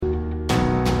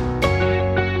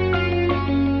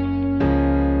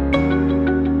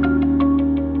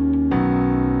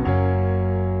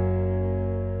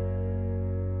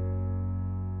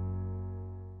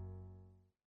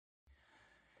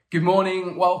Good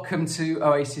morning, welcome to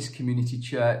Oasis Community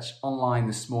Church online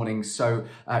this morning. So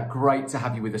great to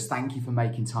have you with us. Thank you for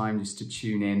making time just to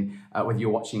tune in, whether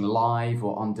you're watching live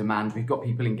or on demand. We've got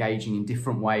people engaging in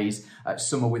different ways.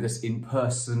 Some are with us in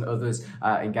person, others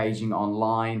engaging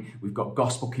online. We've got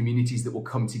gospel communities that will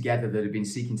come together that have been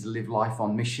seeking to live life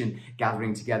on mission,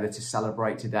 gathering together to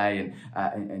celebrate today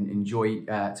and enjoy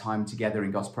time together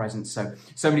in God's presence.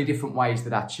 So many different ways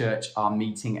that our church are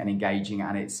meeting and engaging,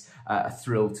 and it's a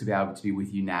thrill to be able to be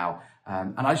with you now.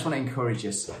 And I just want to encourage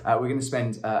us. We're going to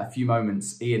spend a few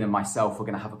moments, Ian and myself, we're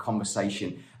going to have a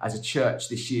conversation. As a church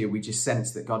this year, we just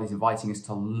sense that God is inviting us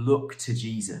to look to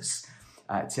Jesus,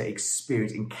 to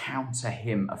experience, encounter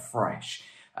him afresh,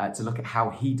 to look at how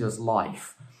he does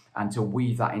life and to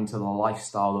weave that into the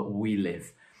lifestyle that we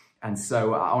live. And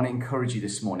so I want to encourage you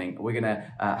this morning. We're going to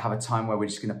have a time where we're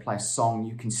just going to play a song.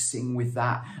 You can sing with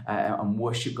that and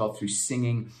worship God through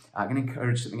singing. I'm going to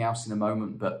encourage something else in a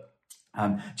moment, but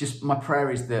just my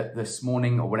prayer is that this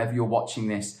morning or whenever you're watching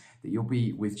this, that you'll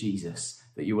be with Jesus,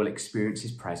 that you will experience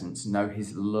his presence, know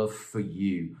his love for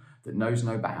you that knows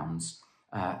no bounds,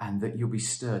 and that you'll be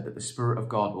stirred, that the Spirit of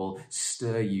God will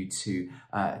stir you to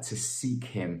seek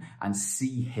him and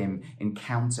see him,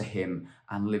 encounter him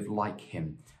and live like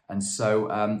him. And so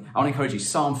I want to encourage you.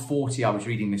 Psalm 40 I was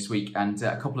reading this week, and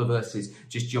a couple of verses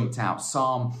just jumped out.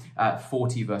 Psalm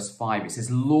 40 verse 5, it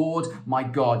says, "Lord my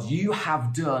God, you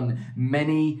have done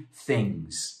many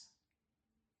things."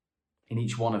 In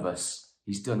each one of us,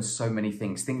 he's done so many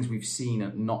things we've seen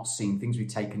and not seen, things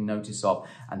we've taken notice of,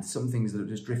 and some things that have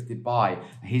just drifted by.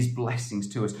 His blessings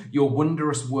to us. Your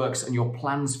wondrous works and your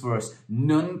plans for us,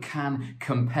 none can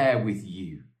compare with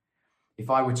you. If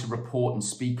I were to report and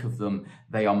speak of them,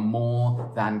 they are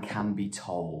more than can be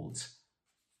told.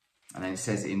 And then it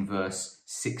says in verse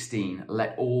 16,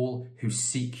 "Let all who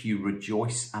seek you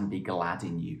rejoice and be glad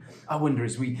in you." I wonder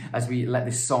as we let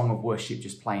this song of worship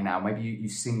just play now, maybe you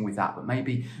sing with that, but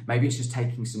maybe it's just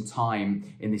taking some time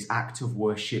in this act of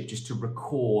worship just to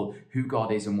recall who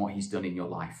God is and what he's done in your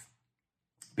life.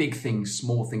 Big things,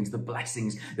 small things, the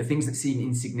blessings, the things that seem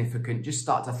insignificant, just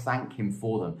start to thank him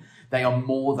for them. They are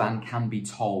more than can be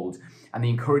told. And the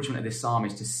encouragement of this psalm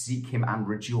is to seek him and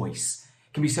rejoice.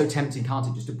 It can be so tempting, can't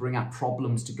it, just to bring our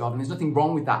problems to God. And there's nothing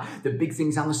wrong with that. The big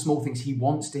things and the small things, he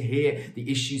wants to hear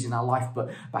the issues in our life.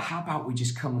 But how about we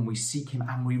just come and we seek him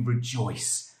and we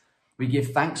rejoice. We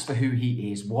give thanks for who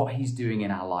he is, what he's doing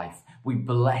in our life. We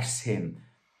bless him.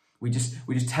 We just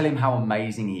tell him how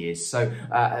amazing he is. So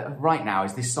right now,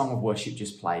 as this song of worship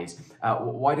just plays,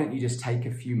 why don't you just take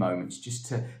a few moments just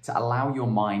to allow your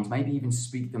mind, maybe even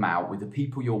speak them out with the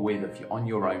people you're with. If you're on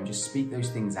your own, just speak those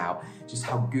things out. Just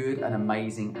how good and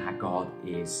amazing our God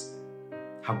is.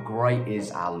 How great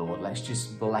is our Lord. Let's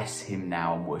just bless him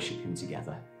now and worship him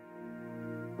together.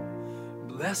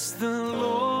 Bless the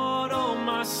Lord, oh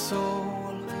my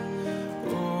soul,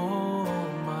 oh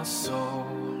my soul.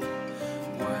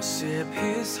 Worship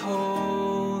his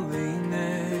holy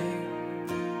name.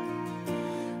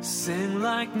 Sing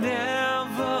like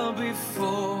never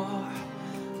before.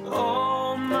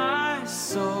 Oh my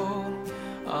soul,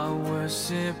 I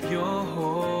worship your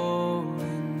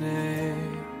holy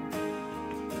name.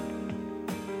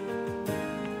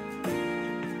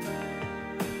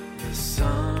 The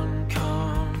sun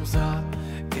comes up,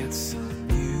 it's a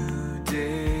new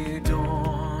day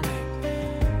dawning.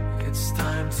 It's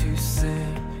time to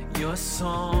sing your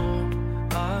song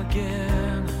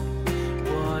again.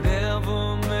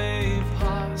 Whatever may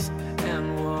pass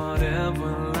and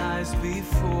whatever lies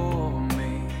before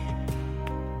me,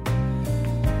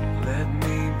 let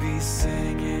me be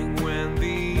singing when the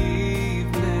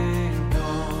evening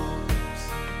comes.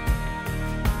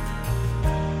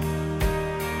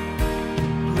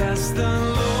 Bless the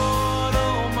Lord,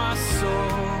 oh my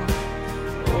soul,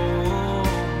 oh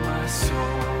my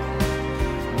soul.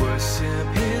 Worship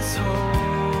his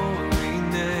holy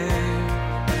name.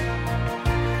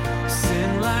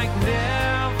 Sing like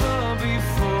never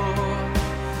before.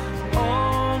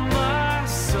 Oh my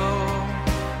soul,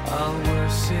 I'll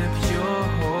worship your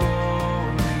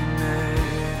holy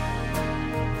name.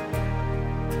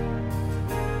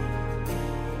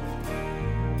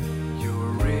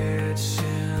 You're rich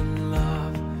in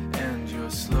love and you're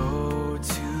slow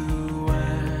to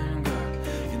anger.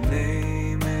 Your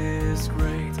name is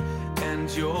great and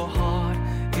your heart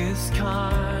is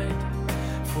kind.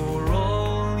 For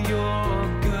all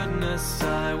your goodness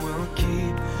I will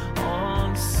keep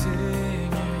on singing.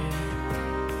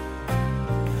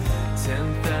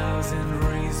 10,000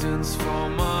 reasons for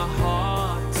my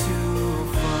heart to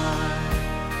find.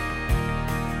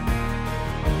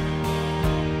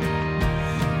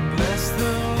 Bless the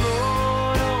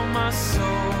Lord, oh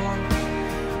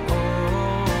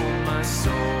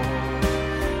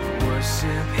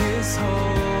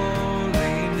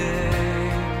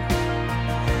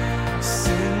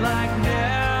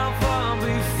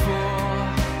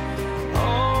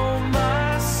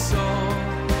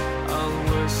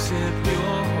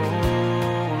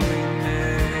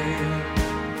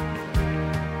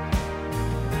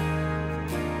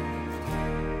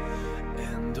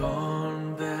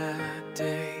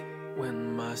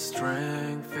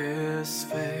strength is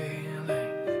failing,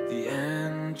 the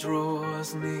end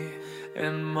draws near,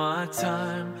 and my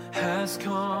time has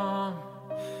come.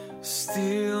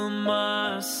 Still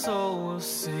my soul will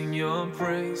sing your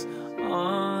praise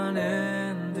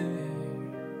unending.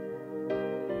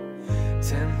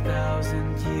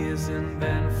 10,000 years and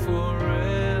then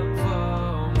forevermore.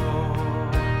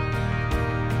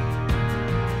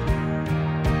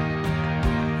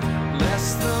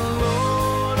 Bless the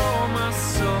Lord, oh my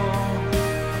soul,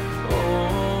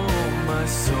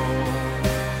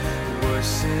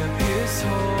 worship his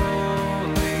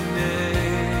holy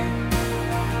name.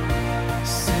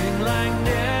 Sing like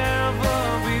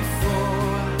never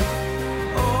before,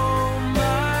 oh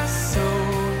my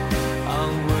soul,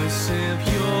 I'll worship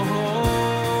your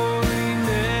holy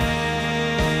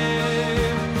name.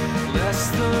 Bless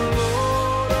the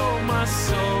Lord, oh my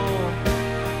soul,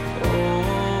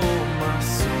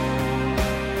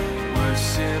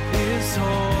 worship his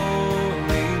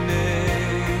holy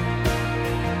name.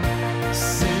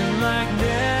 Sing like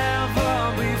never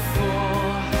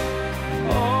before,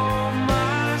 oh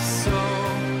my soul,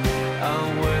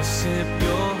 I'll worship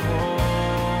your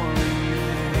holy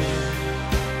name.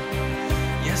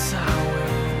 Yes, I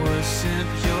will worship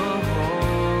your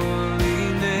holy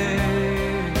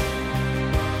name.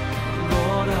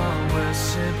 Lord, I'll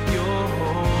worship your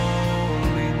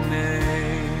holy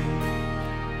name.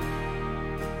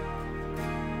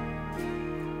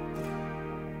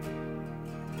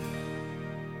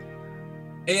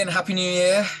 Ian, Happy New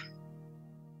Year.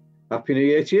 Happy New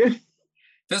Year to you.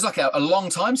 Feels like a long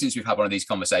time since we've had one of these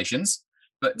conversations,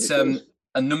 but It does.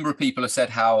 a number of people have said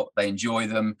how they enjoy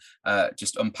them,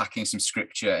 just unpacking some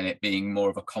scripture and it being more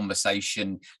of a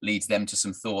conversation leads them to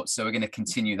some thoughts. So we're going to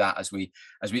continue that as we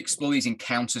explore these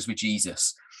encounters with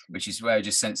Jesus, which is where I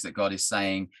just sense that God is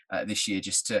saying this year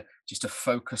just to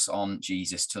focus on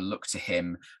Jesus, to look to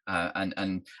him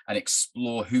and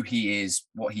explore who he is,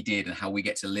 what he did, and how we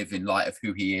get to live in light of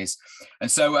who he is.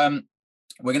 And so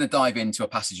we're going to dive into a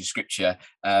passage of scripture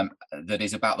that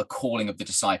is about the calling of the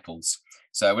disciples.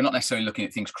 So we're not necessarily looking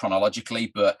at things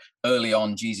chronologically, but early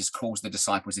on, Jesus calls the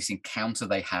disciples, this encounter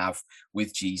they have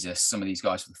with Jesus. Some of these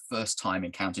guys for the first time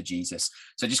encounter Jesus.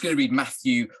 So just going to read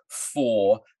Matthew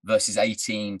 4, verses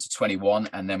 18 to 21,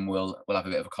 and then we'll have a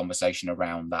bit of a conversation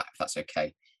around that, if that's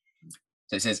okay.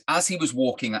 So it says, as he was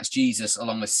walking, that's Jesus,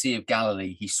 along the Sea of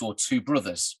Galilee, he saw two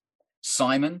brothers,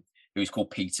 Simon, who is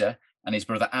called Peter, and his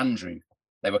brother Andrew.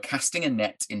 They were casting a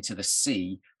net into the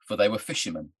sea, for they were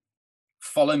fishermen.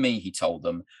 Follow me, he told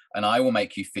them, and I will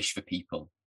make you fish for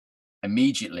people.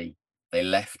 Immediately, they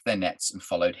left their nets and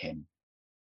followed him.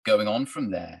 Going on from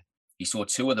there, he saw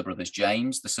two other brothers,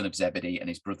 James, the son of Zebedee, and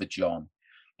his brother John.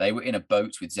 They were in a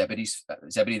boat with Zebedee,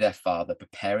 their father,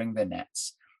 preparing their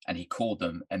nets, and he called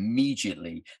them.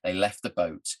 Immediately, they left the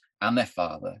boat and their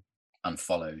father and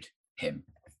followed him.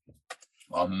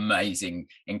 What amazing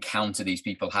encounter these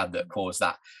people had that caused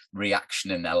that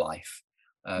reaction in their life.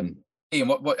 Ian,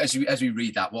 what as we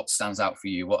read that, what stands out for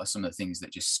you? What are some of the things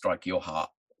that just strike your heart?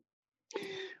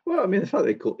 Well, I mean, the fact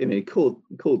that he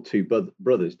called two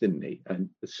brothers, didn't he? And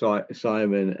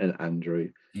Simon and Andrew,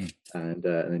 and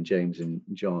then James and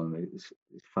John, it's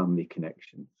family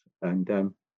connections.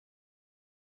 And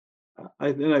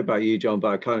I don't know about you, John, but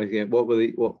I kind of think,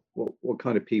 what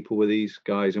kind of people were these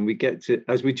guys? And we get to,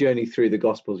 as we journey through the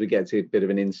Gospels, we get to a bit of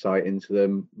an insight into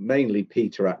them. Mainly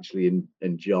Peter, actually,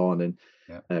 and John, and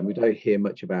we don't hear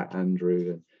much about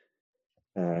Andrew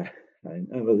and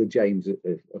the James.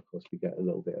 Of course, we get a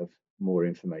little bit of more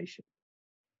information.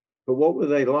 But what were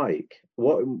they like?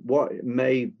 What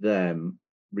made them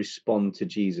respond to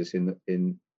Jesus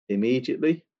in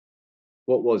immediately?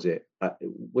 What was it?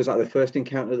 Was that the first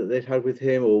encounter that they'd had with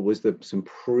him, or was there some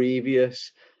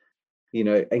previous,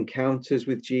 encounters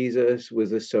with Jesus? Was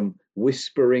there some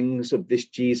whisperings of this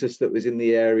Jesus that was in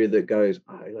the area that goes,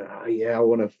 I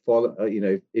want to follow,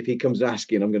 if he comes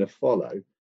asking, I'm going to follow.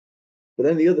 But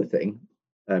then the other thing,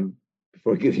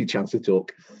 before I give you a chance to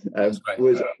talk,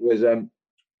 was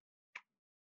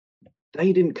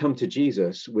they didn't come to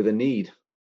Jesus with a need.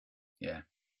 Yeah.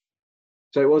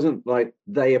 So it wasn't like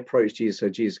they approached Jesus, so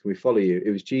Jesus, can we follow you?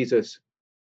 It was Jesus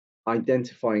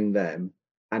identifying them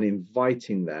and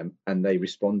inviting them, and they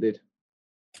responded.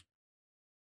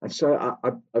 And so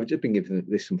I've just been giving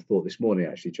this some thought this morning,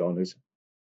 actually, John,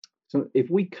 so if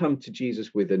we come to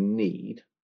Jesus with a need,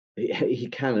 he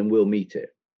can and will meet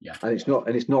it. Yeah. And it's not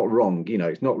wrong,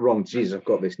 it's not wrong. Jesus, I've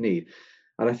got this need.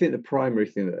 And I think the primary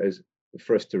thing that is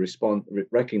for us to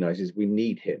recognize is we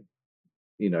need him,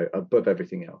 above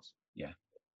everything else. Yeah.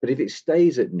 But if it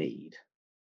stays at need,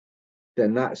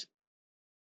 then that's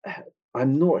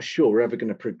I'm not sure we're ever going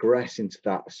to progress into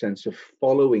that sense of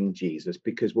following Jesus,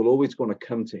 because we'll always want to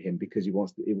come to him because we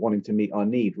want him to meet our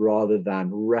need, rather than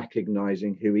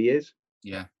recognizing who he is.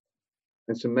 Yeah.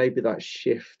 And so maybe that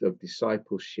shift of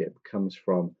discipleship comes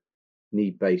from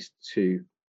need-based to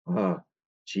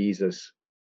Jesus,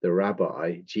 the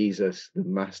rabbi, Jesus, the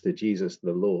master, Jesus,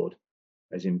 the Lord,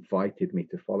 has invited me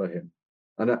to follow him.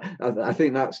 And I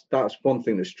think that's one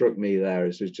thing that struck me there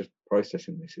is just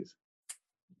processing this is,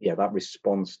 that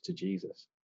response to Jesus.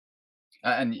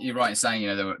 And you're right in saying,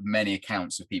 there were many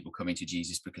accounts of people coming to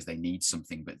Jesus because they need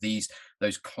something, but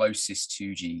those closest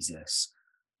to Jesus,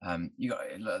 you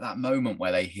got that moment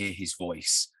where they hear his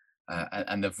voice,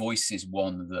 and the voice is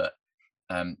one that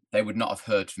they would not have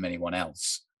heard from anyone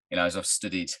else. As I've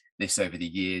studied this over the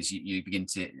years, you begin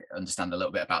to understand a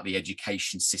little bit about the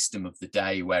education system of the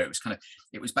day, where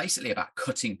it was basically about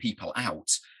cutting people out.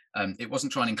 It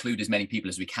wasn't trying to include as many people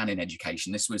as we can in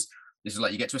education. This was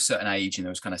like you get to a certain age and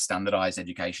there was kind of standardized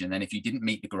education. And then if you didn't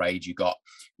meet the grade, you got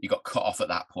cut off at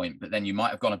that point. But then you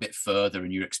might have gone a bit further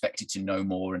and you're expected to know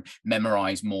more and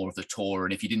memorize more of the Torah.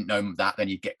 And if you didn't know that, then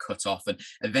you'd get cut off. And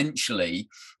eventually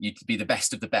you'd be the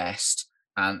best of the best.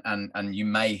 And you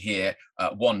may hear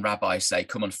one rabbi say,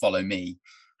 "Come and follow me."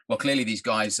 Well, clearly these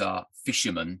guys are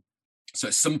fishermen. So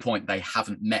at some point they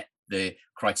haven't met the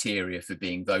criteria for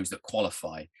being those that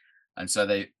qualify. And so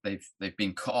they've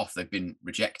been cut off, they've been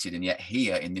rejected. And yet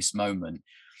here in this moment,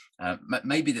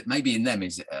 maybe in them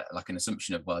is like an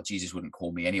assumption of, well, Jesus wouldn't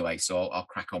call me anyway, so I'll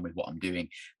crack on with what I'm doing.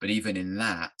 But even in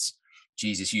that,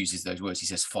 Jesus uses those words. He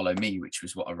says, "Follow me," which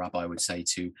was what a rabbi would say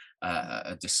to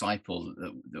a disciple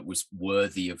that was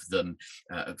worthy of them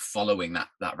following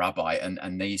that rabbi.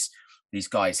 And these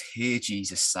guys hear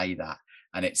Jesus say that,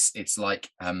 and it's like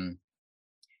I'm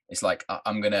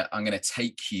gonna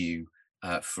take you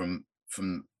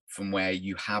from where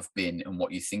you have been and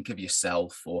what you think of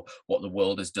yourself or what the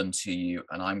world has done to you,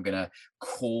 and I'm going to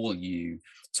call you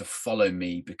to follow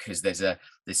me because there's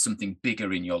something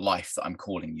bigger in your life that I'm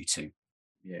calling you to.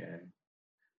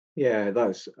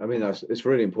 It's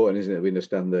really important, isn't it? We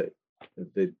understand that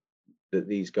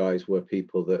these guys were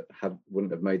people that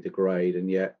wouldn't have made the grade, and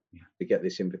yet they get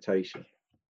this invitation,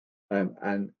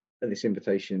 and this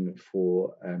invitation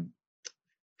for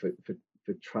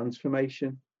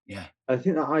transformation. I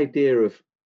think that idea of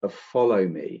follow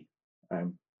me,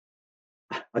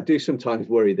 I do sometimes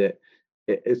worry that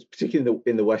it's particularly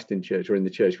in the Western church or in the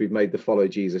church, we've made the follow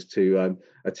Jesus to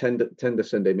attend a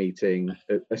Sunday meeting,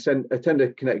 attend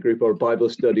a connect group or a Bible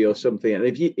study or something, and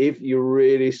if you're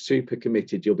really super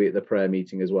committed, you'll be at the prayer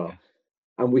meeting as well.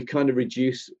 And we kind of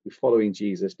reduce following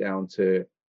Jesus down to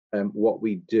what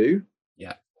we do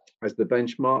as the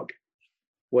benchmark,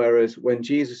 whereas when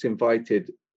Jesus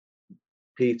invited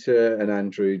Peter and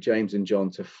Andrew, James and John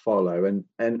to follow,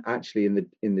 and actually in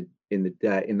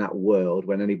that world,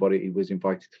 when anybody was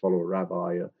invited to follow a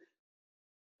rabbi,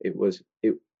 it was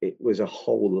a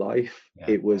whole life.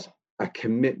 It was a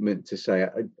commitment to say,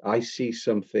 I see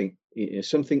something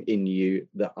in you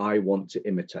that I want to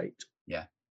imitate.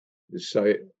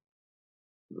 So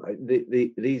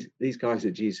these guys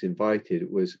that Jesus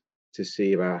invited was to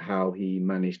see about how he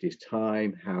managed his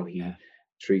time, how he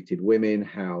treated women,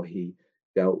 how he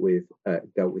dealt with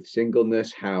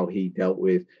singleness, how he dealt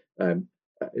with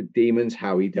demons,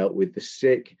 how he dealt with the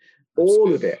sick,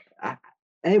 all of it,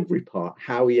 every part,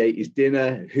 how he ate his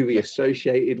dinner, who he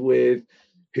associated with,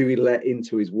 who he let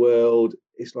into his world.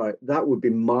 It's like that would be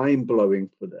mind-blowing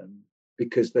for them,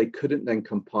 because they couldn't then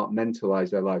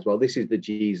compartmentalize their lives. Well, this is the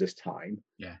Jesus time,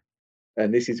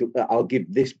 and this is, I'll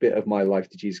give this bit of my life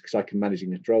to Jesus because I can manage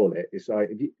and control it. It's like,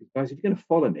 if you're going to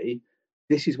follow me,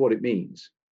 this is what it means.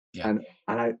 And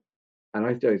I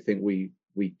don't think we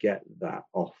get that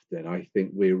often. I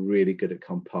think we're really good at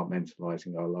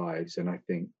compartmentalizing our lives, and I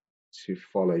think to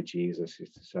follow Jesus is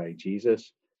to say,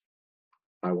 Jesus,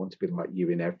 I want to be like you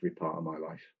in every part of my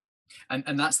life.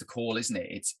 And that's the call, isn't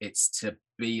it? It's to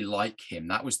be like him.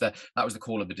 That was the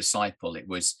call of the disciple. It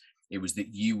was that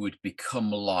you would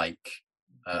become like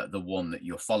the one that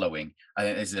you're following. I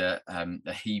think there's a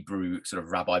Hebrew sort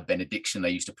of rabbi benediction they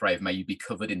used to pray of, may you be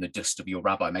covered in the dust of your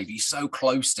rabbi, may you be so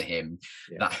close to him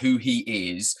that who he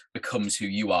is becomes who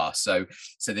you are. So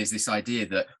there's this idea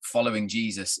that following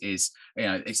Jesus is,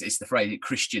 it's the phrase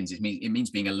Christians, it means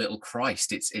being a little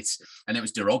Christ. It's and it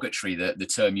was derogatory, the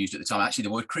term used at the time. Actually,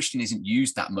 the word Christian isn't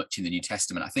used that much in the New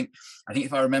Testament. I think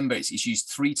if I remember, it's used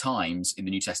 3 times in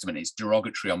the New Testament. It's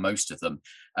derogatory on most of them,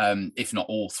 if not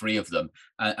all 3 of them.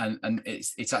 And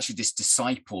it's actually this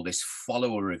disciple, this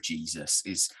follower of Jesus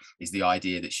is the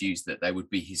idea that's used, that they would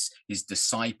be his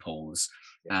disciples,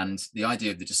 And the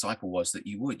idea of the disciple was that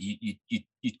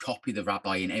you'd copy the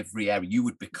rabbi in every area. You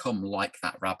would become like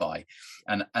that rabbi.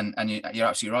 And you're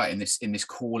absolutely right. In this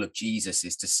call of Jesus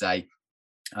is to say,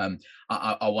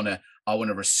 I want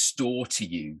to restore to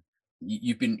you.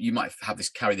 You might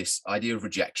carry this idea of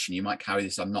rejection. You might carry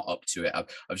this, I'm not up to it. I've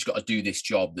just got to do this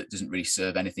job that doesn't really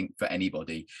serve anything for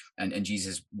anybody. And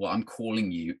Jesus, well, I'm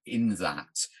calling you in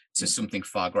that to something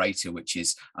far greater, which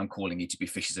is I'm calling you to be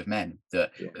fishers of men.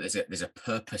 That there's a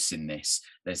purpose in this.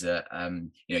 There's a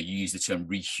you use the term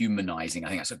rehumanizing. I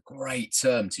think that's a great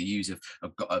term to use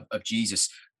of Jesus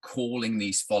calling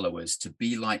these followers to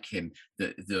be like him,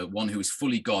 the one who is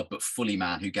fully God but fully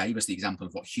man, who gave us the example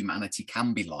of what humanity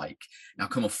can be like. Now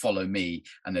come and follow me,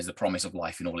 and there's the promise of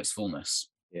life in all its fullness.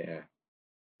 Yeah,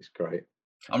 it's great.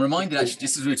 I'm reminded, actually,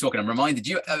 just as we were talking, I'm reminded,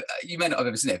 you may not have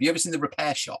ever seen it. Have you ever seen The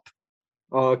Repair Shop?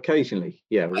 Oh, occasionally,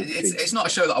 yeah. It's not a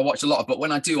show that I watch a lot, but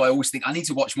when I do, I always think I need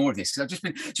to watch more of this, because I've just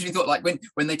been thought, like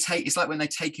when they take, it's like when they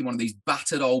take in one of these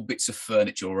battered old bits of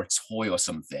furniture or a toy or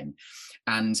something,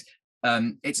 and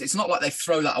it's not like they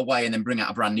throw that away and then bring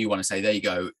out a brand new one and say, there you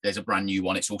go, there's a brand new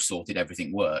one, it's all sorted,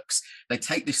 everything works. They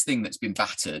take this thing that's been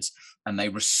battered and they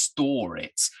restore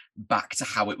it back to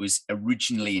how it was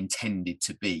originally intended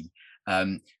to be.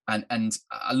 And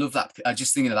I love that. I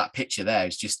just thinking of that picture there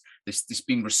is just this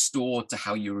being restored to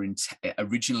how you were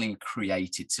originally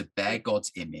created, to bear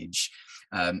God's image.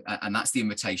 And that's the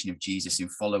invitation of Jesus in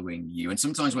following you. And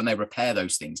sometimes when they repair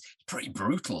those things, it's pretty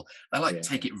brutal. They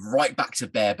take it right back to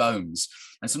bare bones.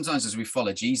 And sometimes as we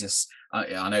follow Jesus,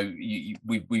 I know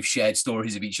we've shared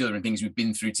stories of each other and things we've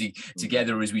been through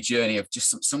together as we journey, of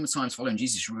just sometimes following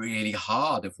Jesus really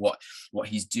hard, of what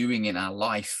he's doing in our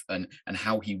life and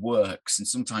how he works. And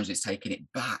sometimes it's taking it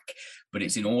back, but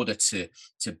it's in order to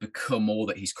become all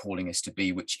that he's calling us to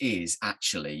be, which is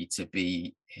actually to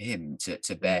be him,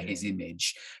 to bear his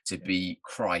image, to be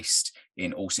Christ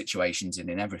in all situations and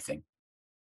in everything.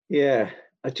 Yeah,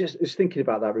 I just was thinking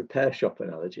about that repair shop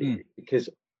analogy, because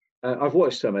I've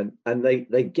watched some and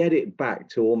they get it back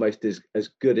to almost as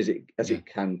good as it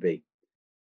can be.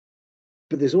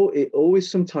 But it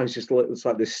always sometimes just looks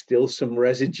like there's still some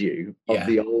residue of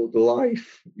the old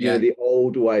life, the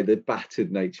old way, the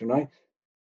battered nature.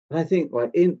 And I think,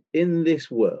 like, in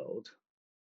this world,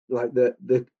 like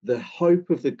the hope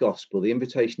of the gospel, the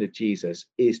invitation of Jesus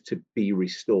is to be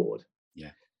restored.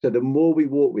 Yeah. So the more we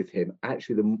walk with him,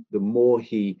 actually, the more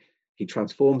he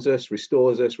transforms us,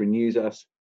 restores us, renews us,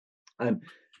 and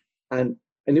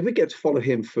if we get to follow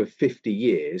him for 50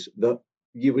 years, that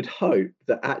you would hope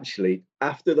that actually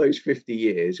after those 50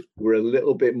 years we're a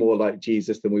little bit more like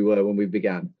Jesus than we were when we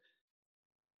began.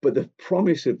 But the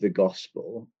promise of the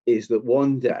gospel is that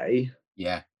one day,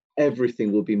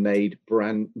 everything will be made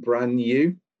brand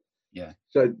new. Yeah.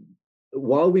 So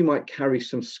while we might carry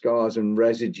some scars and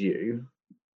residue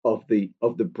of the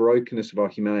brokenness of our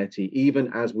humanity,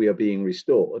 even as we are being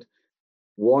restored,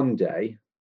 one day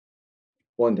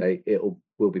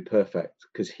we'll be perfect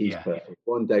because he's perfect.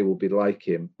 One day we'll be like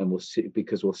him, and we'll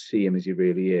see him as he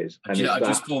really is. And I've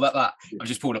just pulled up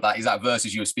that exact verse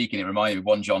as you were speaking. It reminded me of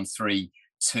 1 John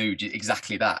 3:2,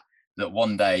 exactly that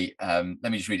one day,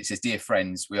 let me just read it. It says, "Dear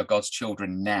friends, we are God's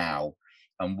children now,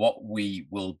 and what we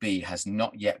will be has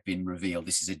not yet been revealed."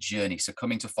 This is a journey. So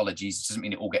coming to follow Jesus doesn't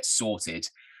mean it all gets sorted.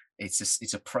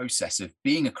 It's a process of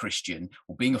being a Christian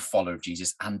or being a follower of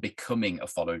Jesus and becoming a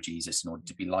follower of Jesus in order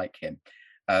to be like him.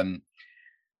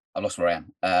 I lost where I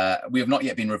am. We have not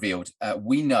yet been revealed.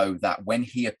 We know that when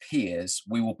he appears,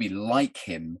 we will be like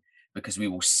him because we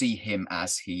will see him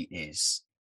as he is.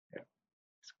 Yeah.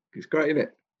 It's great, isn't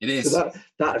it? It is. So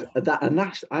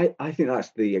I think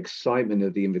that's the excitement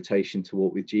of the invitation to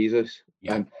walk with Jesus.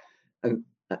 Yeah. And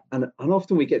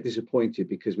often we get disappointed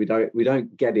because we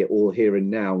don't get it all here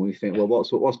and now, and we think, well,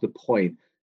 what's the point?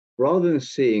 Rather than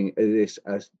seeing this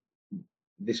as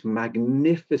this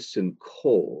magnificent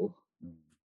call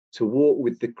to walk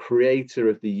with the creator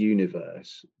of the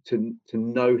universe, to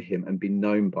know him and be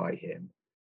known by him,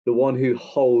 the one who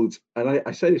holds, and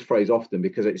I say this phrase often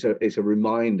because it's a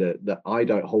reminder that I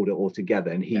don't hold it all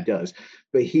together, and he does,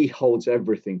 but he holds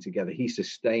everything together. He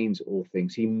sustains all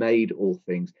things. He made all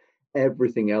things.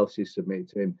 Everything else is submitted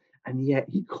to him, and yet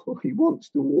he wants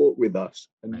to walk with us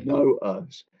and know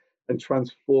us and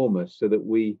transform us so that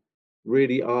we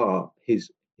really are his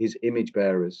image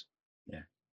bearers. Yeah,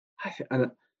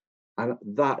 and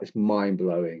that is mind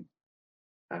blowing.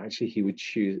 Actually,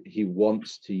 he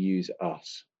wants to use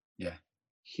us,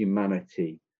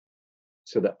 humanity,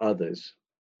 so that others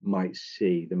might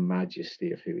see the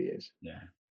majesty of who he is. Yeah.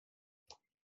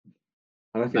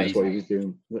 And I think that's what he was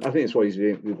doing. I think that's what he's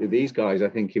doing with these guys. I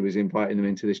think he was inviting them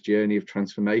into this journey of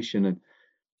transformation.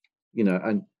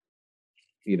 And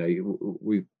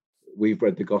we've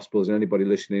read the Gospels, and anybody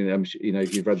listening,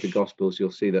 if you've read the Gospels,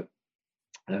 you'll see that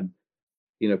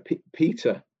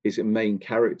Peter is a main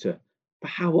character, but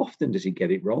how often does he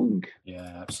get it wrong?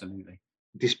 Yeah, absolutely.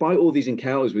 Despite all these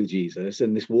encounters with Jesus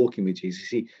and this walking with Jesus,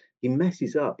 he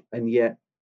messes up. And yet,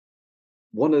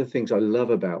 one of the things I love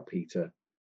about Peter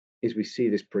is we see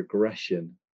this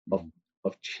progression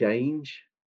of change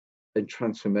and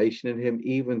transformation in him,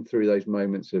 even through those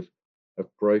moments of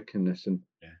brokenness. And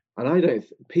I don't,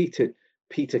 Peter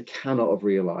cannot have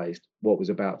realized what was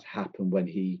about to happen when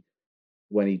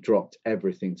he dropped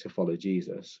everything to follow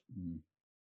Jesus.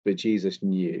 But Jesus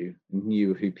knew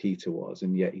who Peter was,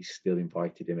 and yet he still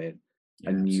invited him in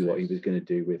and knew what he was going to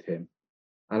do with him.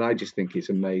 And I just think it's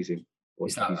amazing.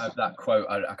 It's that quote.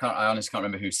 I honestly can't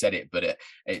remember who said it, but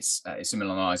it's something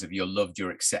along the lines of, "You're loved,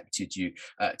 you're accepted, you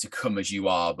to come as you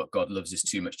are, but God loves us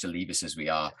too much to leave us as we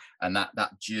are." And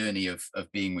that journey of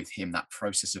being with Him, that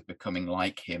process of becoming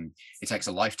like Him, it takes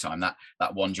a lifetime. That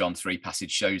 1 John 3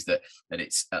 passage shows that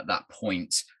it's at that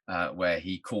point where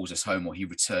He calls us home, or He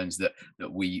returns, that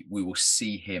we will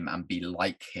see Him and be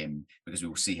like Him, because we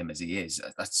will see Him as He is.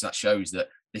 That shows that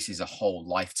this is a whole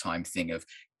lifetime thing of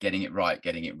getting it right,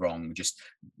 getting it wrong. Just,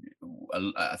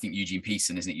 I think Eugene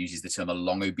Peterson, uses the term a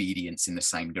long obedience in the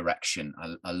same direction.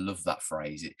 I love that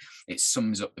phrase. It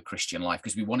sums up the Christian life,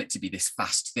 because we want it to be this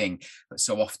fast thing, but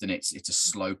so often it's a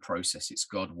slow process. It's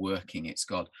God working. It's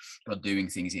God doing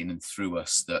things in and through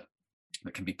us that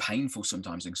can be painful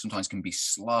sometimes, and sometimes can be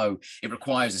slow. It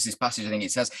requires us, this passage, I think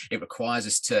it says, it requires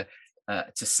us to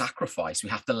sacrifice. We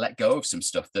have to let go of some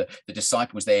stuff. The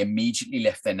disciples, they immediately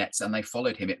left their nets and they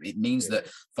followed Him. It means that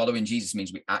following Jesus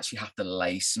means we actually have to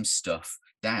lay some stuff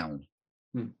down.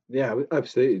 Yeah,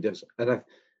 absolutely does. And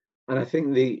I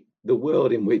think the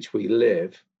world in which we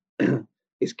live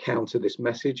is counter this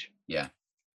message. Yeah.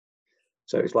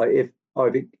 So it's like, if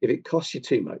it costs you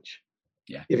too much,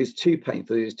 if it's too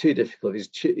painful, if it's too difficult, it's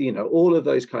too, all of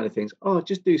those kind of things,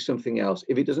 just do something else.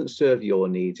 If it doesn't serve your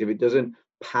needs, if it doesn't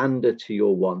pander to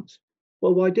your wants,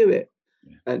 well, why do it?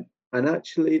 And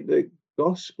actually, the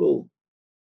gospel,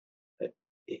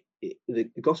 the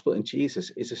gospel in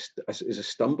Jesus is a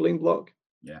stumbling block.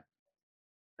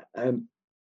 But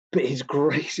His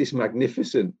grace is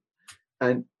magnificent,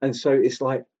 and so it's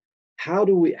like, how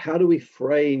do we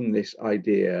frame this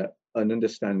idea and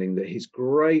understanding that His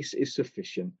grace is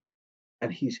sufficient,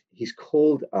 and He's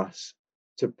called us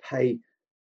to pay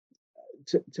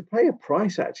a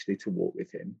price, actually, to walk with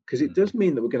Him, because it does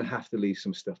mean that we're going to have to leave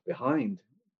some stuff behind.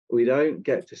 We don't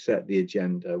get to set the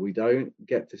agenda. We don't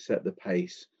get to set the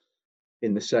pace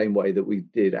in the same way that we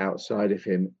did outside of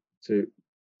Him, to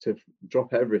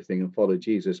drop everything and follow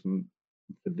Jesus.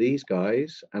 For these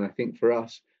guys, and I think for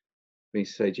us, we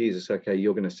say, Jesus, okay,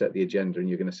 you're going to set the agenda and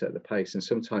you're going to set the pace. And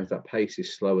sometimes that pace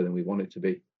is slower than we want it to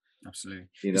be. Absolutely.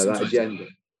 That agenda.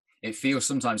 It feels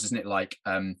sometimes, doesn't it, like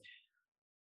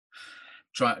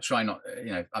try not,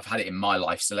 I've had it in my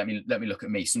life, so let me look at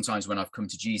me. Sometimes when I've come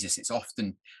to Jesus, it's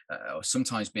often or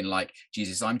sometimes been like,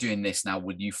 Jesus, I'm doing this now,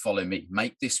 would you follow me?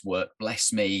 Make this work,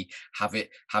 bless me, have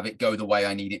it go the way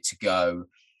I need it to go.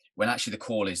 When actually the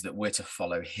call is that we're to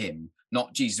follow Him,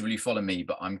 not Jesus, will you follow me,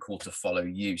 but I'm called to follow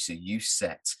you. So you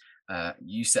set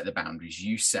the boundaries,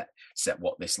 you set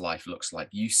what this life looks like,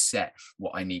 you set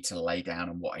what I need to lay down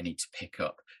and what I need to pick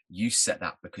up. You set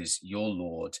that because you're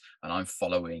Lord and I'm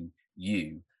following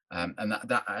you. And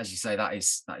that, as you say, that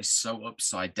is so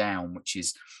upside down, which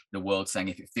is the world saying,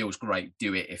 if it feels great,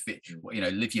 do it. If it,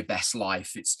 live your best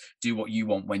life. It's do what you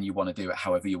want when you want to do it,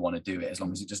 however you want to do it, as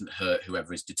long as it doesn't hurt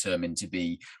whoever is determined to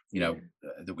be,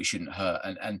 that we shouldn't hurt.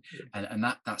 And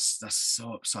that's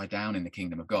so upside down in the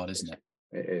kingdom of God, isn't it?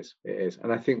 It is.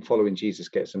 And I think following Jesus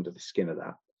gets under the skin of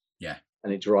that. Yeah.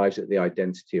 And it drives at the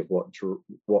identity of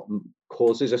what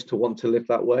causes us to want to live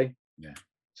that way. Yeah.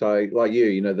 So, like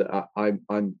that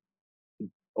I'm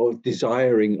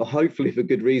desiring, hopefully for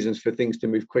good reasons, for things to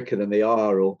move quicker than they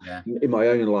are, or in my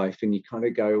own life. And you kind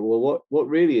of go, well, what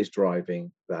really is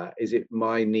driving that? Is it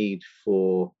my need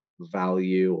for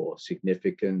value or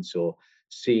significance, or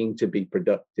seeing to be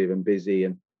productive and busy?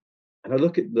 And I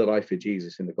look at the life of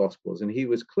Jesus in the Gospels, and He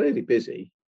was clearly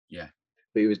busy, but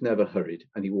He was never hurried,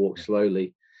 and He walked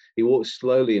slowly. He walked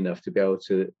slowly enough to be able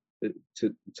to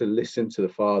listen to the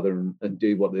Father and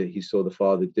do what He saw the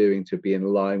Father doing, to be in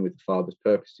line with the Father's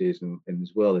purposes and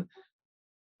His will.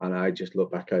 And I just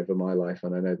look back over my life,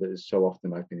 and I know that so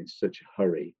often I've been in such a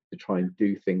hurry to try and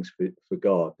do things for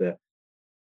God that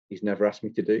He's never asked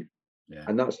me to do.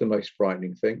 And that's the most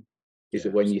frightening thing, is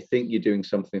that when you think you're doing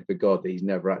something for God that He's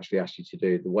never actually asked you to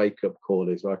do, the wake-up call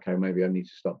is, okay, maybe I need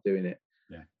to stop doing it.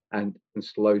 and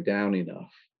slow down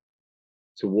enough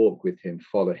to walk with him,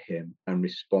 follow him, and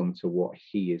respond to what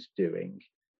he is doing.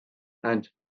 And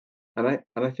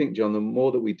I think, John, the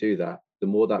more that we do that, the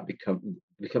more that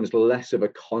becomes less of a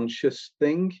conscious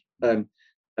thing, and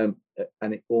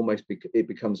it almost it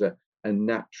becomes a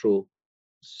natural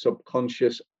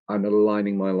subconscious. I'm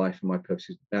aligning my life and my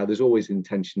purposes. Now, there's always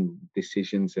intention,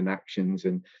 decisions, and actions,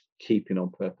 and keeping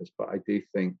on purpose. But I do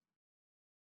think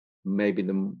maybe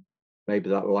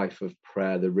that life of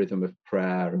prayer, the rhythm of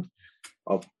prayer,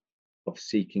 of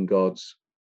seeking God's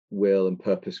will and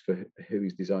purpose for who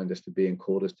he's designed us to be and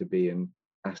called us to be and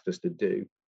asked us to do.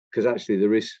 Because actually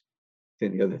there is, I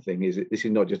think the other thing is that this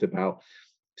is not just about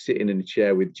sitting in a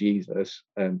chair with Jesus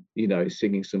and,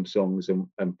 singing some songs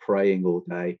and praying all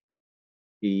day.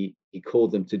 He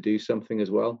called them to do something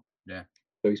as well. Yeah.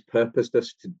 So he's purposed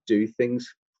us to do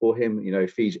things for him. I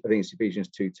think it's Ephesians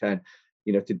 2:10,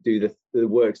 to do the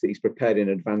works that he's prepared in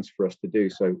advance for us to do.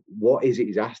 So what is it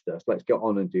he's asked us? Let's get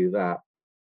on and do that.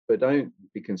 But don't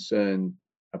be concerned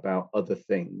about other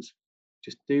things.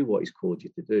 Just do what he's called you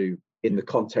to do in the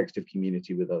context of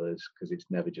community with others, because it's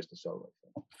never just a solo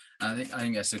thing. I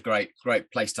think that's a great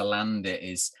place to land it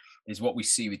is what we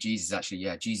see with Jesus. Actually,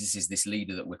 yeah, Jesus is this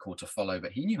leader that we're called to follow,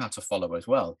 but he knew how to follow as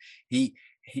well. He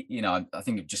I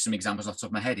think of just some examples off the top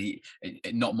of my head.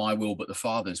 Not my will, but the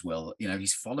Father's will.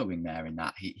 He's following there in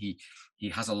that. He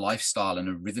has a lifestyle and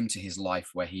a rhythm to his life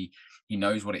where he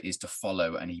knows what it is to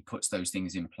follow, and he puts those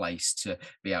things in place to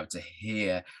be able to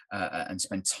hear and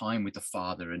spend time with the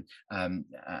Father and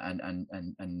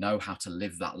know how to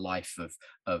live that life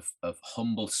of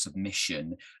humble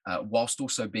submission whilst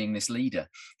also being this leader.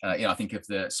 I think of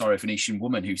the Syrophoenician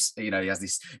woman who's he has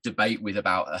this debate with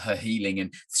about her healing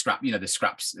and the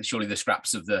scraps, surely the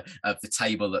scraps of the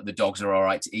table that the dogs are all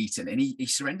right to eat, and he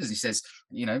surrenders. He says,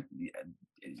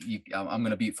 I'm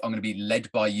going to be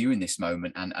led by you in this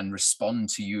moment and respond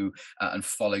to you and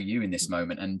follow you in this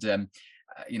moment. And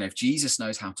if Jesus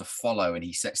knows how to follow and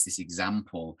he sets this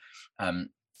example, then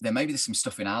maybe there's some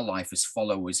stuff in our life as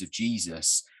followers of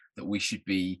Jesus that we should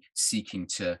be seeking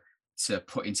to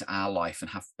put into our life and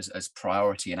have as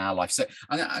priority in our life. So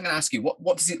I'm going to ask you,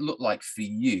 what does it look like for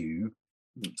you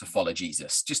to follow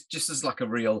Jesus? Just as like a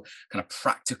real kind of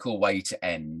practical way to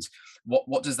end.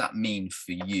 What does that mean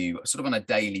for you, sort of on a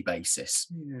daily basis?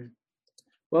 Yeah.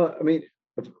 Well, I mean,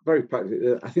 very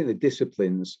practical. I think the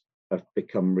disciplines have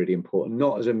become really important,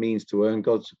 not as a means to earn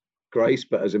God's grace,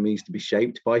 but as a means to be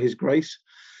shaped by his grace.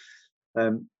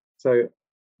 So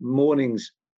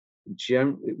mornings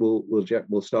generally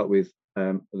we'll start with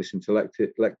listen to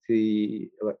Lectio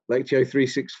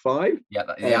 365. Yeah,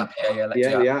 the app.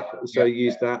 The app. So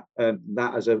use that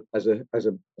as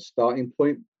a starting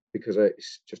point, because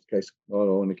it's just a case of, I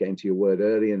want to get into your word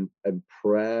early and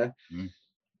prayer.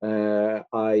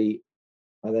 I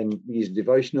then use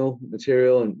devotional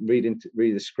material and read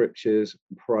the scriptures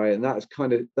and pray, and that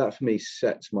for me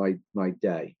sets my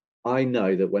day. I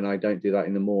know that when I don't do that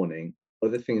in the morning,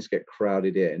 other things get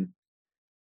crowded in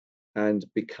and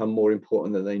become more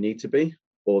important than they need to be,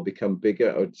 or become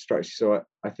bigger or distractions. So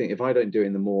I think if I don't do it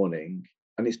in the morning,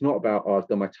 and it's not about, I've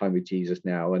done my time with Jesus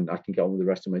now and I can get on with the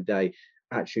rest of my day.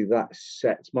 Actually, that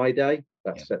sets my day.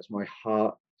 That sets my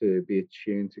heart to be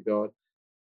attuned to God.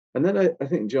 And then I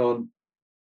think, John,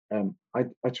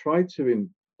 I try to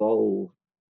involve,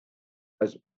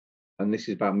 and this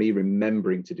is about me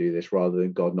remembering to do this rather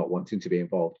than God not wanting to be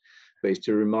involved, but it's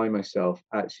to remind myself,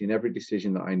 actually, in every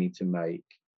decision that I need to make,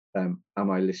 am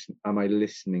I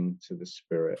listening to the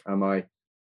Spirit? Am I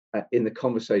in the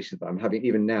conversation that I'm having,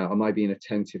 even now, am I being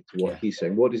attentive to what he's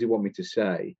saying? What does he want me to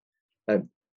say?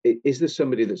 Is there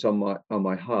somebody that's on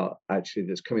my heart, actually,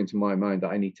 that's coming to my mind that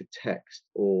I need to text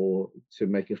or to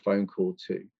make a phone call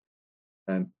to?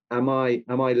 Am I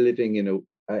living in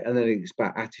and then it's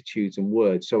about attitudes and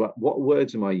words. So what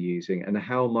words am I using, and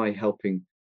how am I helping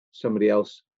somebody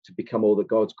else to become all that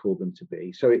God's called them to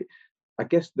be? So I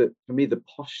guess that for me, the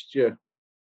posture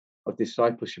of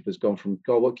discipleship has gone from,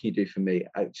 God, what can you do for me,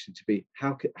 actually to be,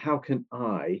 how can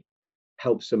I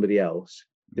help somebody else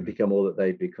to become all that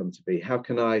they've become to be? How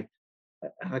can I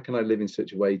live in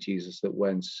such a way, Jesus, that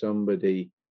when somebody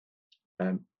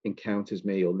encounters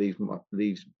me or leaves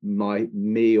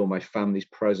me or my family's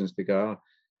presence, to go,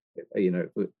 there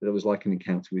was like an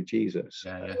encounter with Jesus.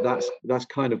 That's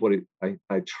kind of what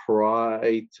I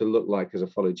try to look like as I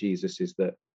follow Jesus, is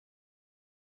that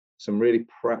some really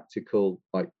practical,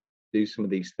 like, do some of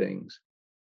these things.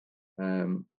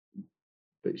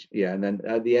 But yeah, and then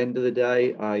at the end of the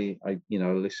day, I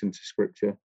listen to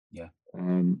scripture. Yeah.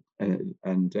 And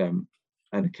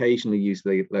and occasionally use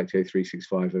the Lectio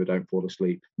 365 if I don't fall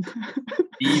asleep.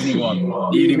 Evening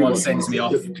one sends me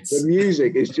off. The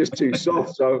music is just too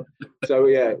soft. So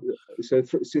yeah. So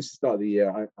since the start of the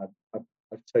year,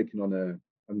 I've taken on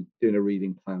I'm doing a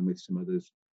reading plan with some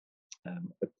others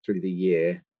through the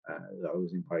year that I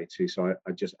was invited to. So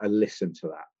I listen to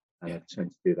that, and I tend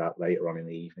to do that later on in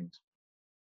the evenings.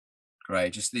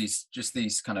 Great. Just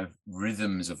these kind of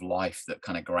rhythms of life that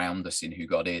kind of ground us in who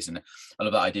God is. And I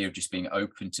love that idea of just being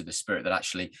open to the Spirit, that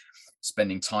actually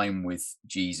spending time with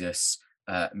Jesus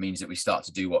means that we start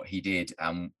to do what he did.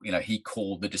 He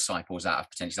called the disciples out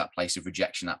of potentially that place of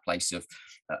rejection, that place of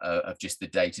just the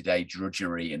day-to-day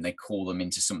drudgery, and they call them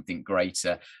into something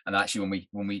greater. And actually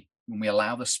when we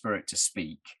allow the Spirit to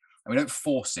speak and we don't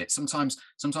force it, sometimes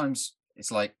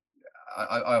it's like,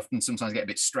 I often sometimes get a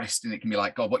bit stressed, and it can be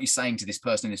like, God, what you're saying to this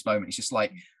person in this moment is just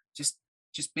like, just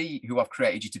be who I've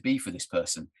created you to be for this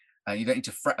person. You don't need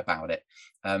to fret about it.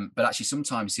 But actually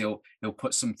sometimes he'll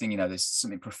put something, there's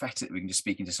something prophetic that we can just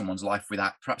speak into someone's life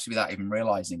without even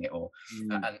realizing it, or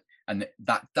and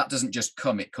that doesn't just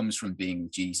come, it comes from being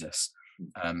with Jesus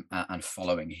and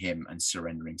following him and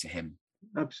surrendering to him.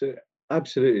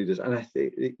 Absolutely does. And I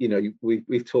think,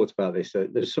 we've talked about this.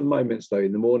 There's some moments though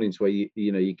in the mornings where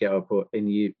you get up and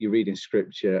you're reading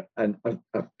scripture, and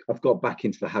I've got back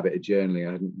into the habit of journaling.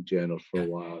 I hadn't journaled for a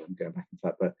while. I'm going back into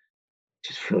that, but it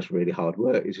just feels really hard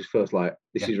work. It just feels like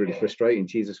this is really frustrating.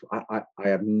 Jesus, I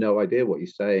have no idea what you're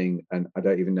saying, and I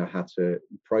don't even know how to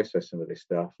process some of this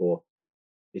stuff, or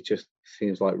it just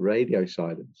seems like radio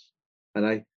silence. And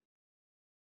I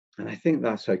think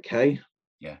that's okay.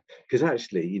 Yeah, because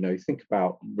actually, think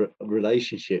about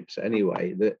relationships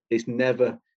anyway. That it's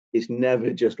never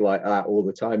just like that all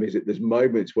the time, is it? There's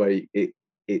moments where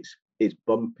it's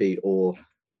bumpy, or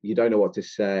you don't know what to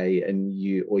say, and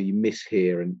you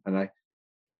mishear. And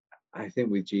I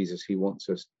think with Jesus, he wants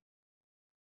us.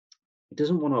 He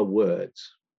doesn't want our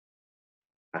words.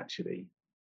 Actually,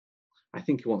 I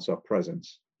think he wants our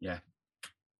presence. Yeah,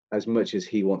 as much as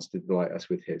he wants to delight us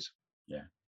with his. Yeah,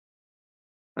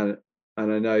 And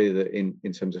I know that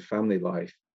in terms of family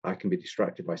life, I can be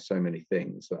distracted by so many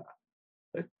things that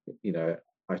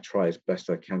I try as best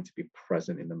I can to be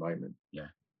present in the moment. Yeah,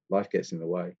 life gets in the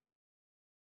way,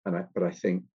 but I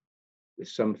think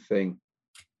there's something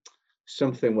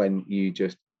when you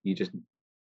don't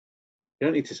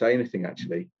need to say anything,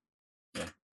 actually. Yeah,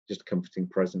 just a comforting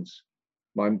presence.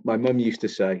 My mum used to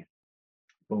say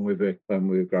when we were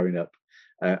growing up,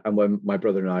 and when my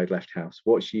brother and I had left house,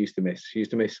 what she used to miss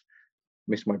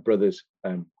my brother's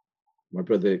my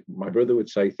brother would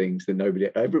say things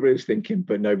that everybody was thinking,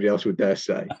 but nobody else would dare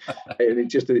say.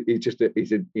 And he's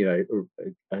a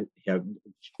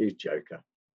joker,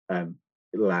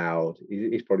 loud.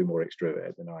 He's probably more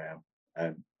extroverted than I am.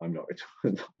 I'm not.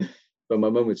 But my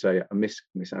mum would say, I miss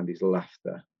Andy's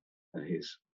laughter and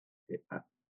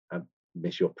I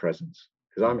miss your presence,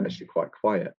 because I'm actually quite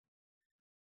quiet.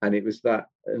 And it was that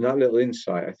little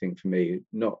insight, I think, for me,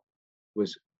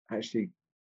 was actually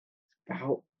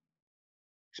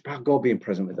it's about God being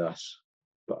present with us,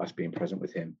 but us being present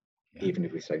with him, even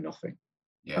if we say nothing,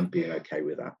 and being okay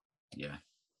with that. Yeah,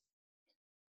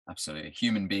 absolutely.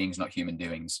 Human beings, not human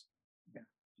doings.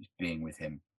 Just being with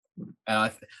him.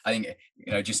 And I think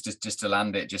just to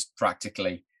land it just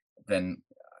practically, then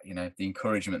the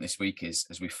encouragement this week is,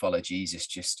 as we follow Jesus,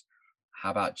 just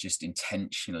how about just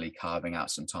intentionally carving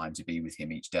out some time to be with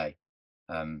him each day.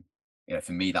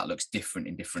 For me, that looks different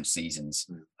in different seasons,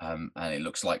 and it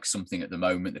looks like something at the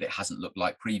moment that it hasn't looked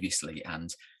like previously.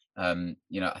 And I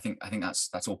think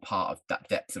that's all part of that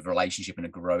depth of relationship and a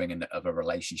growing of a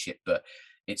relationship. But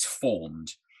it's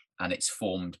formed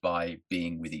by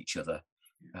being with each other,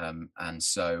 and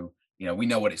so we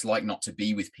know what it's like not to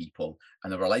be with people,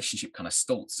 and the relationship kind of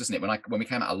stalls, doesn't it? When we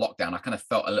came out of lockdown, I kind of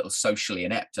felt a little socially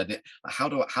inept. How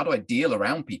do I deal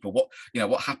around people?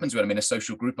 What happens when I'm in a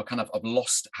social group? I've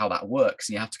lost how that works,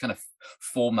 and you have to kind of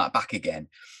form that back again.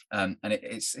 And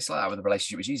it's like that with the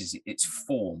relationship with Jesus. It's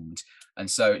formed, and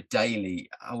so daily,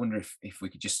 I wonder if we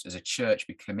could just as a church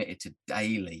be committed to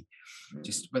daily,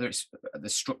 just whether it's the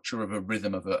structure of a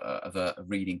rhythm of a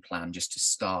reading plan just to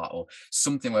start, or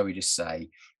something where we just say,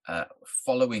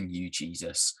 following you,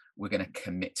 Jesus, we're going to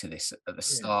commit to this at the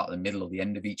start, the middle, or the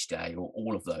end of each day, or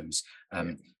all of those.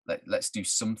 Let's do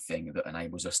something that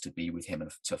enables us to be with him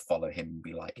and to follow him and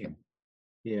be like him.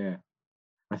 Yeah,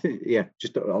 I think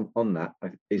just on that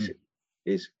is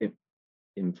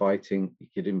inviting. You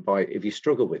could invite, if you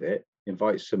struggle with it,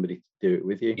 invite somebody to do it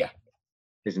with you. Yeah,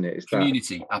 isn't it? It's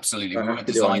community. Absolutely. We weren't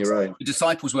designed, the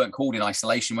disciples weren't called in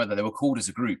isolation, whether they were called as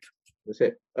a group. That's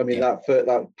it. I mean, Yeah.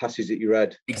 that passage that you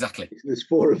read, Exactly. there's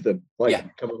 4 of them. Like, Yeah.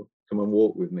 come and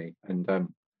walk with me. And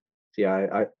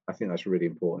yeah, I think that's really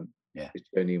important. Yeah. Is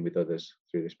journeying with others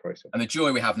through this process. And the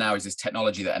joy we have now is this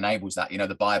technology that enables that. You know,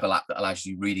 the Bible app that allows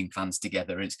you reading plans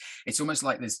together. It's almost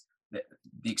like there's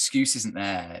the excuse isn't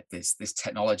there. There's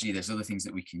technology. There's other things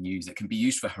that we can use that can be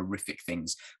used for horrific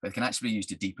things, but they can actually be used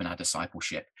to deepen our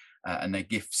discipleship. And they're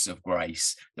gifts of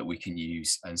grace that we can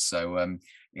use. And so,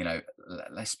 you know,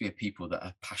 let's be a people that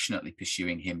are passionately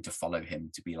pursuing him, to follow him,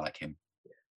 to be like him.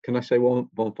 Can I say one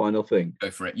final thing?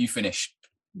 Go for it. You finish.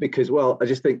 Because, well, I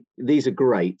just think these are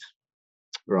great,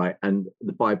 right? And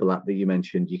the Bible app that you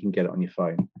mentioned, you can get it on your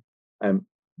phone.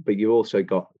 But you've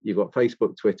got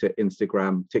Facebook, Twitter,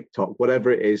 Instagram, TikTok, whatever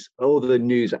it is, all the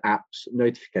news apps,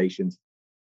 notifications.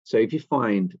 So if you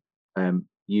find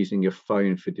using your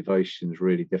phone for devotions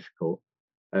really difficult,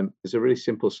 there's a really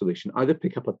simple solution. Either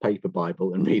pick up a paper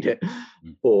Bible and read it,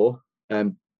 or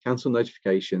cancel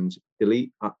notifications,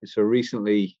 delete. So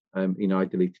recently, I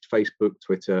deleted Facebook,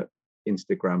 Twitter,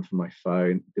 Instagram from my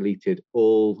phone, deleted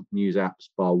all news apps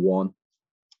bar one,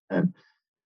 and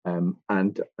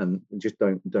just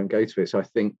don't go to it. So I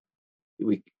think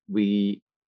we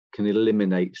can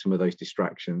eliminate some of those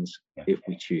distractions if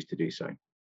we choose to do so.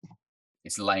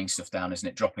 It's laying stuff down, isn't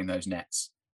it? Dropping those nets.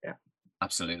 Yeah,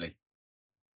 absolutely.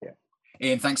 Yeah,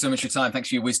 Ian, thanks so much for your time. Thanks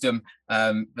for your wisdom.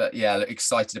 But yeah,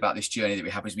 excited about this journey that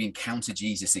we have as we encounter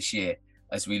Jesus this year,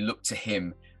 as we look to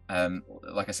him.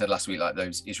 Like I said last week, like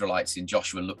those Israelites in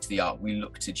Joshua looked to the ark, we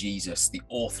look to Jesus, the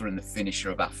author and the finisher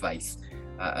of our faith,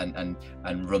 and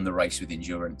run the race with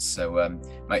endurance. So,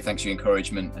 mate, thanks for your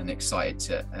encouragement, and excited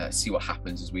to see what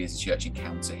happens as we as a church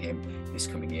encounter him this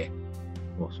coming year.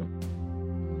 Awesome.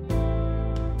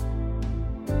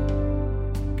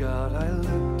 God, I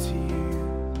look to you.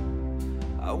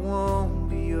 I won't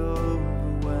be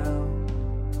overwhelmed.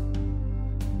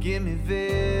 Give me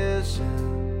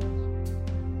vision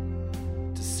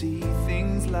to see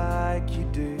things like you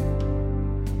do.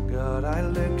 God, I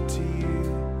look to you.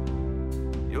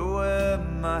 You're where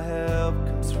my help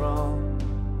comes from.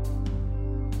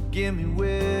 Give me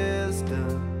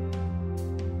wisdom.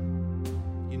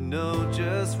 You know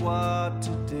just what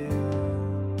to do.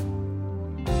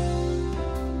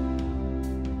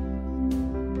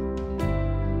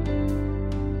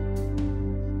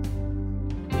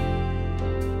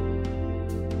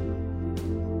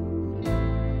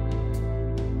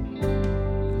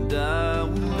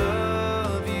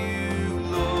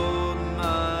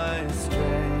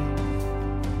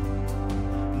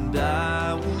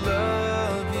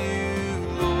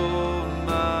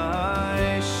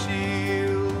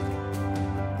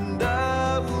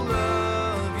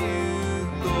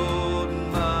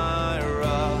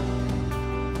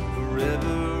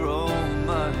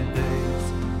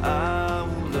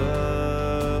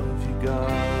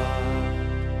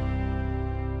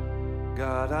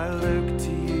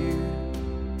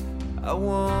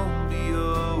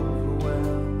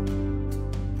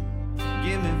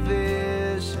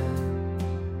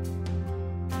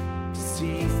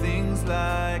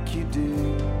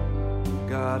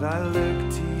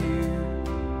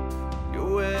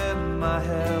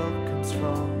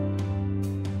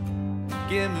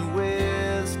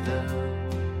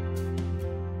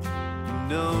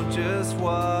 Just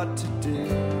what to do.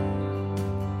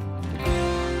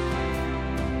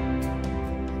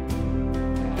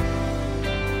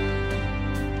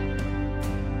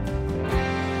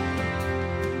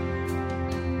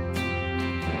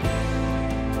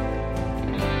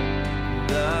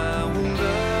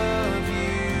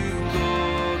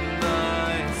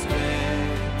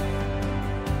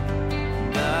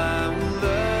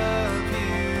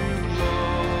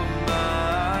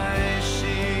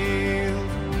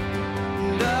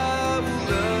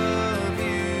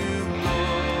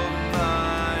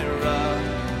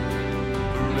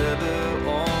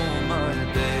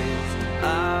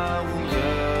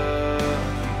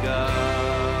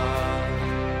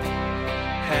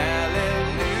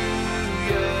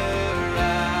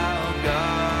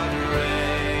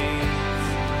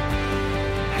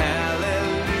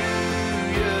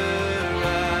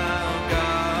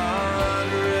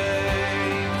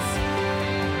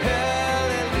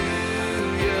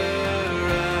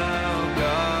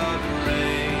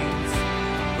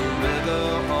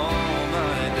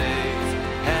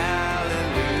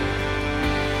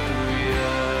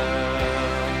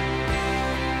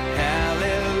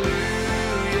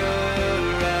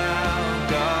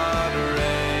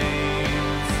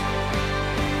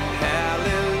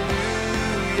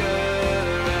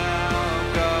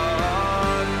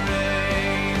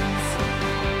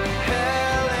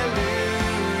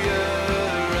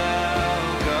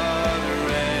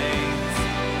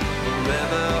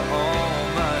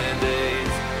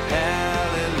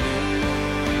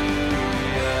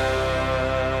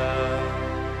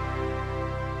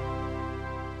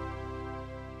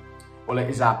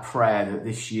 is our prayer that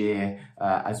this year,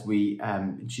 as we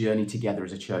journey together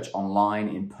as a church online,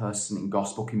 in person, in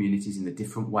gospel communities, in the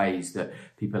different ways that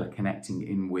people are connecting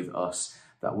in with us,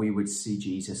 that we would see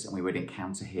Jesus and we would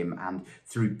encounter him, and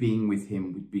through being with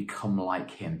him, we'd become like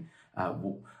him.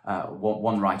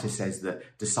 One writer says that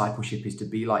discipleship is to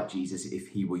be like Jesus if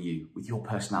he were you, with your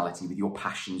personality, with your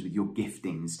passions, with your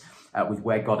giftings, with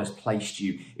where God has placed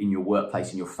you in your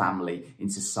workplace, in your family, in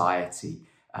society,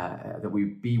 that we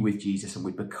would be with Jesus and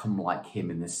we'd become like him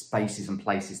in the spaces and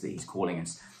places that he's calling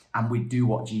us. And we'd do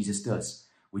what Jesus does.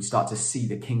 We'd start to see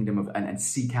the kingdom of and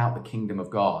seek out the kingdom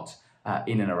of God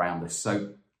in and around us.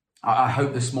 So I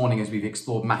hope this morning, as we've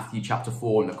explored Matthew chapter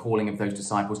 4 and the calling of those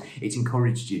disciples, it's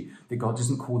encouraged you that God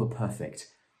doesn't call the perfect,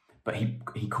 but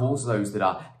he calls those that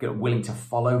are willing to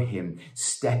follow him,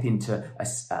 step into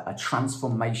a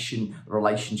transformation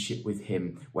relationship with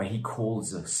him, where he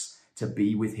calls us to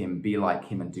be with him, be like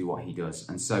him, and do what he does.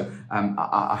 And so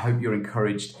I hope you're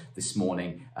encouraged this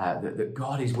morning that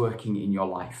God is working in your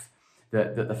life.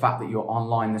 That the fact that you're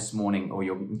online this morning, or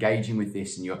you're engaging with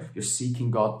this, and you're seeking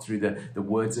God through the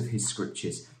words of his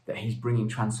scriptures, that he's bringing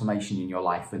transformation in your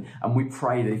life. And we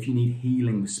pray that if you need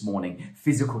healing this morning,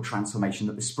 physical transformation,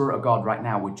 that the Spirit of God right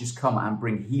now would just come and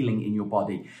bring healing in your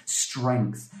body,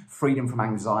 strength, freedom from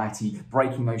anxiety,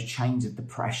 breaking those chains of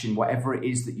depression, whatever it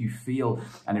is that you feel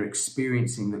and are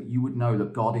experiencing, that you would know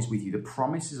that God is with you. The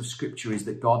promises of scripture is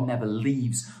that God never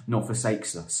leaves nor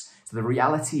forsakes us. So the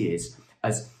reality is,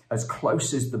 as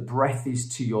close as the breath is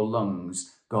to your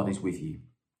lungs, God is with you.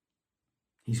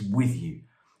 He's with you.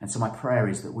 And so my prayer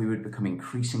is that we would become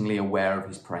increasingly aware of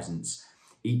his presence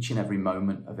each and every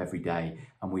moment of every day,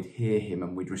 and we'd hear him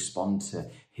and we'd respond to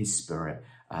his Spirit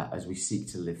as we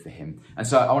seek to live for him. And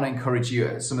so I want to encourage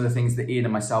you, some of the things that Ian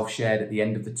and myself shared at the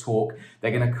end of the talk, they're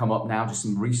going to come up now, just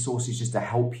some resources just to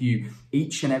help you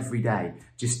each and every day,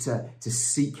 just to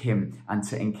seek him and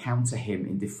to encounter him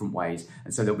in different ways.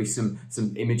 And so there'll be some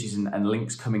images and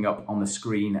links coming up on the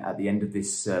screen at the end of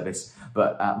this service.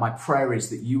 But my prayer is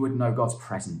that you would know God's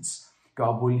presence.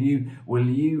 God, will you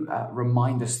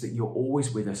remind us that you're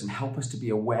always with us, and help us to be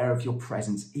aware of your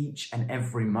presence each and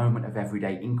every moment of every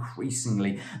day.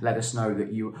 Increasingly, let us know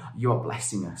that you are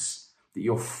blessing us, that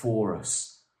you're for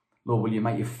us. Lord, will you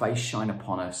make your face shine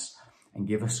upon us and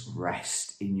give us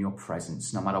rest in your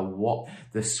presence, no matter what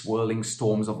the swirling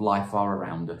storms of life are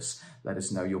around us. Let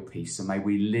us know your peace. And may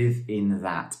we live in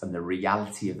that and the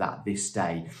reality of that this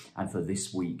day and for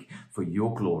this week, for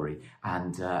your glory.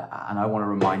 And I want to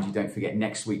remind you, don't forget,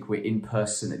 next week we're in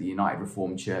person at the United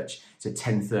Reformed Church. It's at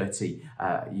 10:30.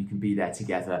 You can be there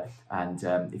together. And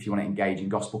if you want to engage in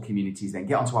gospel communities, then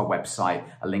get onto our website.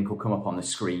 A link will come up on the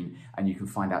screen and you can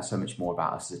find out so much more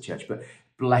about us as a church. But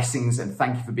blessings, and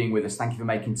thank you for being with us. Thank you for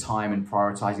making time and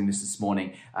prioritizing this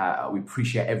morning. We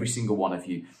appreciate every single one of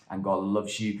you, and God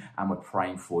loves you, and we're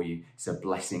praying for you. So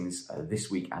blessings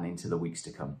this week and into the weeks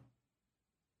to come.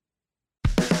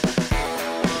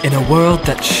 In a world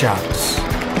that shouts,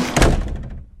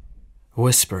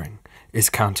 whispering is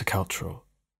countercultural.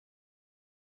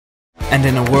 And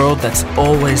in a world that's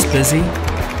always busy,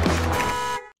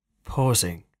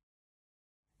 pausing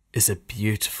is a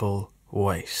beautiful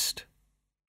waste.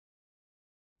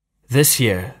 This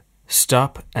year,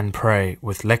 stop and pray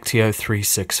with Lectio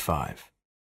 365.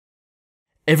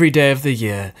 Every day of the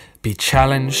year, be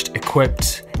challenged,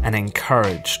 equipped, and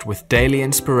encouraged with daily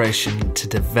inspiration to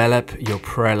develop your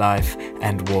prayer life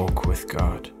and walk with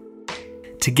God.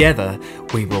 Together,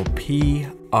 we will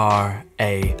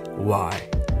PRAY,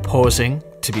 pausing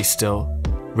to be still,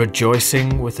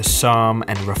 rejoicing with a psalm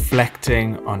and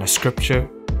reflecting on a scripture,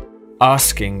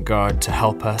 asking God to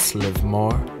help us live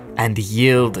more, and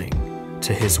yielding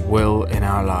to his will in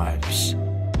our lives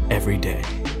every day.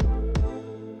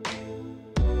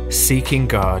 Seeking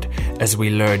God as we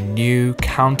learn new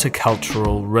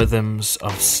countercultural rhythms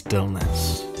of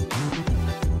stillness.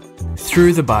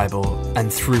 Through the Bible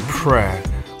and through prayer,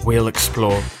 we'll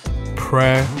explore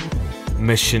prayer,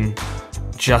 mission,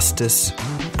 justice,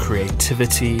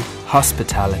 creativity,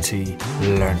 hospitality,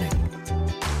 learning.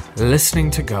 Listening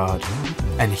to God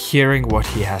and hearing what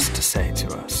he has to say to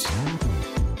us.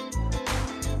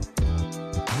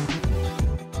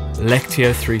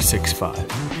 Lectio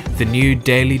 365, the new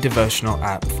daily devotional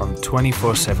app from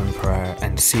 24/7 Prayer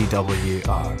and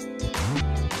CWR.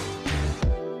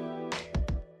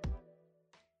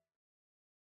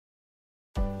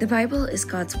 The Bible is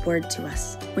God's word to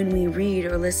us. When we read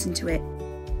or listen to it,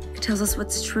 it tells us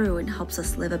what's true and helps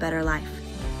us live a better life.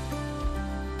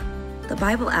 The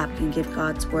Bible app can give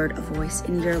God's word a voice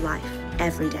in your life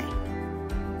every day.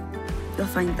 you'll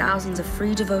find thousands of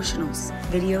free devotionals,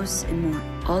 videos, and more,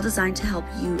 all designed to help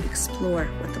you explore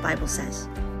what the Bible says.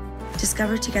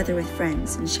 Discover together with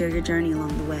friends and share your journey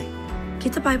along the way.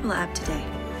 Get the Bible app today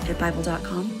at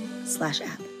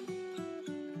Bible.com/app.